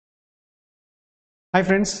Hi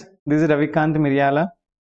friends, this is Ravi Kanth Miriyala.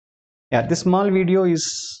 This small video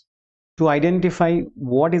is to identify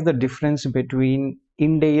what is the difference between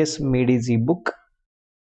Ind AS made easy book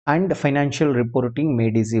and financial reporting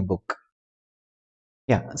made easy book.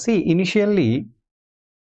 See, initially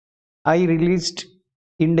I released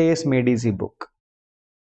Ind AS made easy book.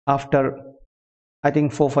 After I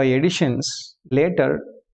think 4-5 editions later,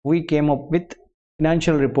 we came up with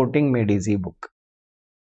financial reporting made easy book.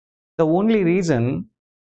 The only reason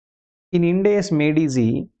in Ind AS made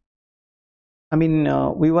easy,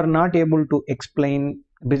 we were not able to explain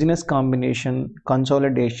business combination,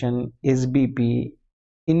 consolidation, SBP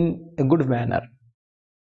in a good manner.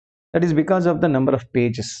 That is because of the number of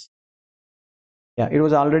pages. It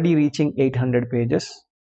was already reaching 800 pages.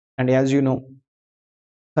 And as you know,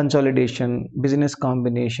 consolidation, business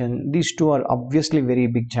combination, these two are obviously very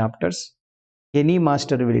big chapters. Any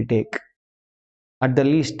master will take at the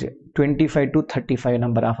least 25 to 35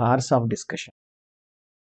 number of hours of discussion,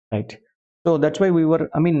 right? So that's why we were,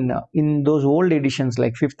 in those old editions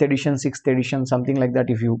like 5th edition, 6th edition, something like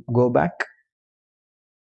that, if you go back,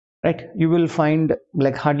 right, you will find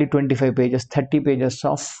like hardly 25 pages, 30 pages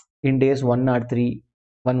of Ind AS 103,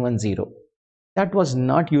 110. That was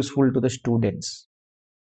not useful to the students.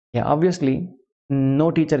 Obviously,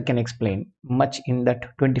 no teacher can explain much in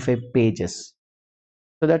that 25 pages.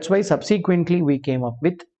 So that's why subsequently we came up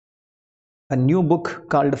with a new book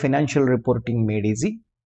called Financial Reporting Made Easy.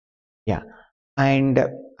 And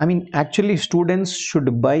actually students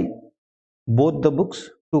should buy both the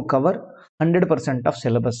books to cover 100% of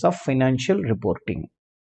syllabus of financial reporting.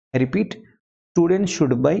 I repeat, students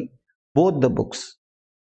should buy both the books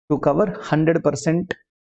to cover 100%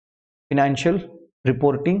 financial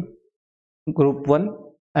reporting group 1,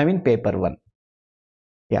 paper 1.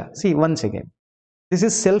 See, once again, this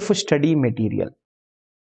is self-study material.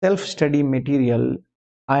 Self-study material,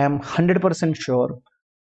 I am 100% sure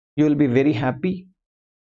you will be very happy,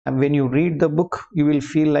 and when you read the book you will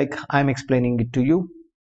feel like I'm explaining it to you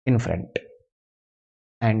in front.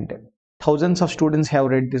 And thousands of students have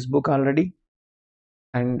read this book already,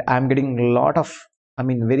 and I'm getting a lot of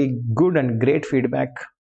very good and great feedback,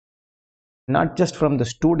 not just from the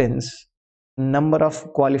students. Number of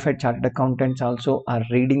qualified chartered accountants also are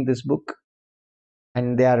reading this book,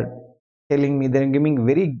 and they are telling me, they're giving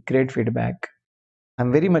very great feedback.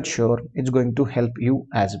 I'm very much sure it's going to help you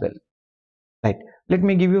as well, right? Let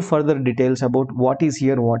me give you further details about what is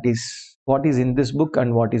here, what is in this book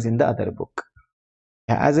and what is in the other book.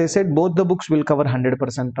 As I said, both the books will cover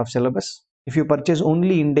 100% of syllabus. If you purchase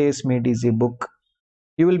only Ind AS Made Easy book,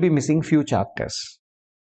 you will be missing few chapters,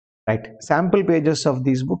 right? Sample pages of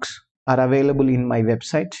these books are available in my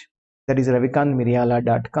website, that is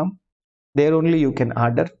ravikantmiriyala.com. There only you can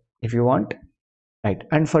order if you want, right?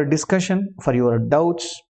 And for discussion, for your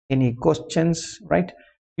doubts, any questions, right,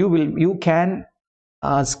 you can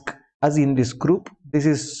ask us in this group. This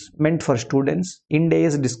is meant for students, Ind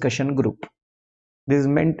AS discussion group. This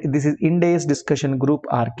is Ind AS discussion group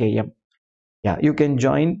RKM. You can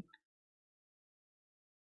join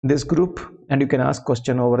this group and you can ask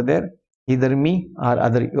question over there. Either me or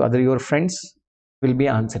other your friends will be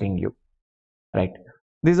answering you, right?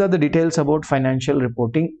 These are the details about financial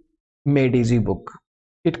reporting made easy book.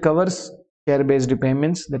 It covers share based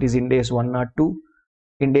payments, that is Ind AS 102,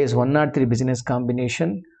 Ind AS 103 business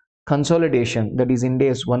combination, consolidation, that is Ind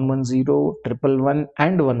AS 110, 111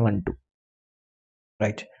 and 112,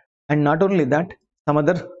 right? And not only that, some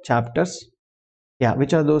other chapters,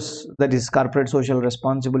 which are those? That is corporate social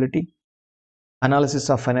responsibility,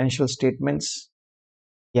 analysis of financial statements,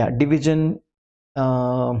 division,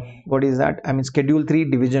 what is that? Schedule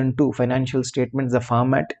 3 division 2 financial statements, the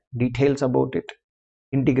format, details about it,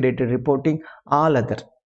 integrated reporting, all other.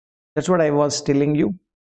 That's what I was telling you.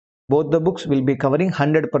 Both the books will be covering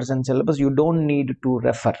 100% syllabus. You don't need to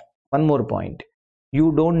refer. One more point,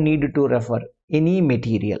 you don't need to refer any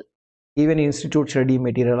material, even institute study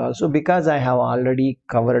material also, because I have already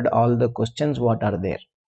covered all the questions what are there,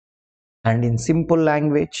 and in simple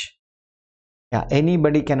language,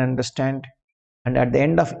 anybody can understand. And at the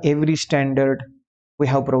end of every standard, we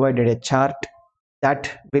have provided a chart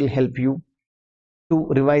that will help you to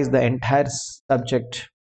revise the entire subject,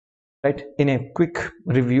 right, in a quick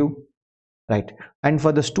review, right? And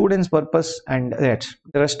for the students purpose, and that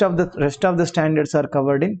the rest of the standards are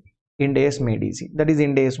covered in Ind AS made easy, that is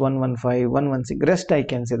Ind AS 115, 116. Rest I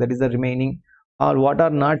can say that is the remaining, or what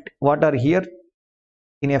are here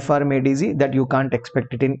in FR made easy that you can't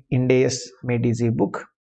expect it in Ind AS made easy book.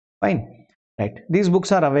 Fine, right? These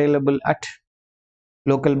books are available at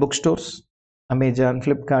local bookstores, Amazon,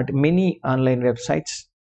 Flipkart, many online websites.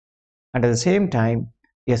 And at the same time,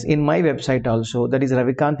 yes, in my website also, that is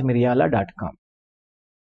ravikanthmiriyala.com.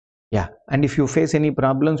 Yeah, and if you face any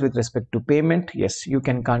problems with respect to payment, yes, you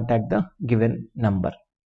can contact the given number.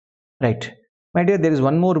 Right. My dear, there is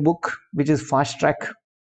one more book which is Fast Track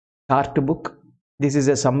Chart book. This is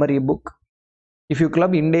a summary book. If you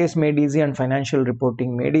club Ind AS made easy and financial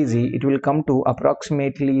reporting made easy, it will come to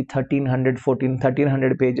approximately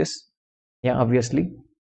 1300 pages. Yeah, obviously,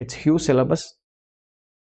 it's huge syllabus.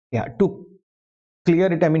 Yeah, to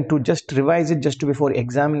clear it, I mean, to just revise it just before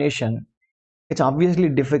examination, it's obviously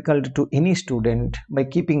difficult to any student. By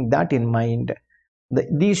keeping that in mind,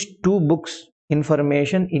 these two books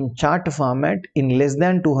information in chart format in less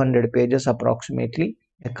than 200 pages approximately,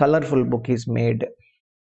 a colorful book is made,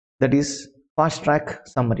 that is Fast Track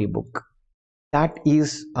Summary book, that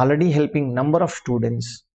is already helping number of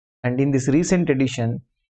students, and in this recent edition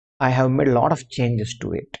I have made a lot of changes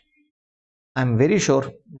to it. I'm very sure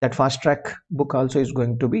that Fast Track book also is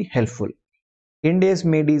going to be helpful. Ind AS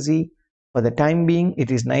made easy, for the time being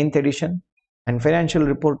it is 9th edition, and financial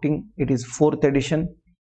reporting it is 4th edition,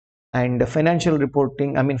 and financial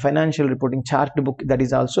reporting chart book, that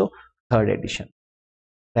is also 3rd edition.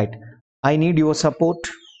 Right, I need your support.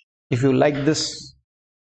 If you like this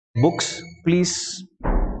books, please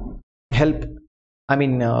help,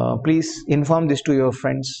 please inform this to your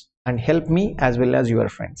friends and help me as well as your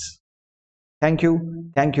friends. Thank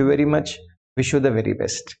you very much. Wish you the very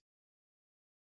best.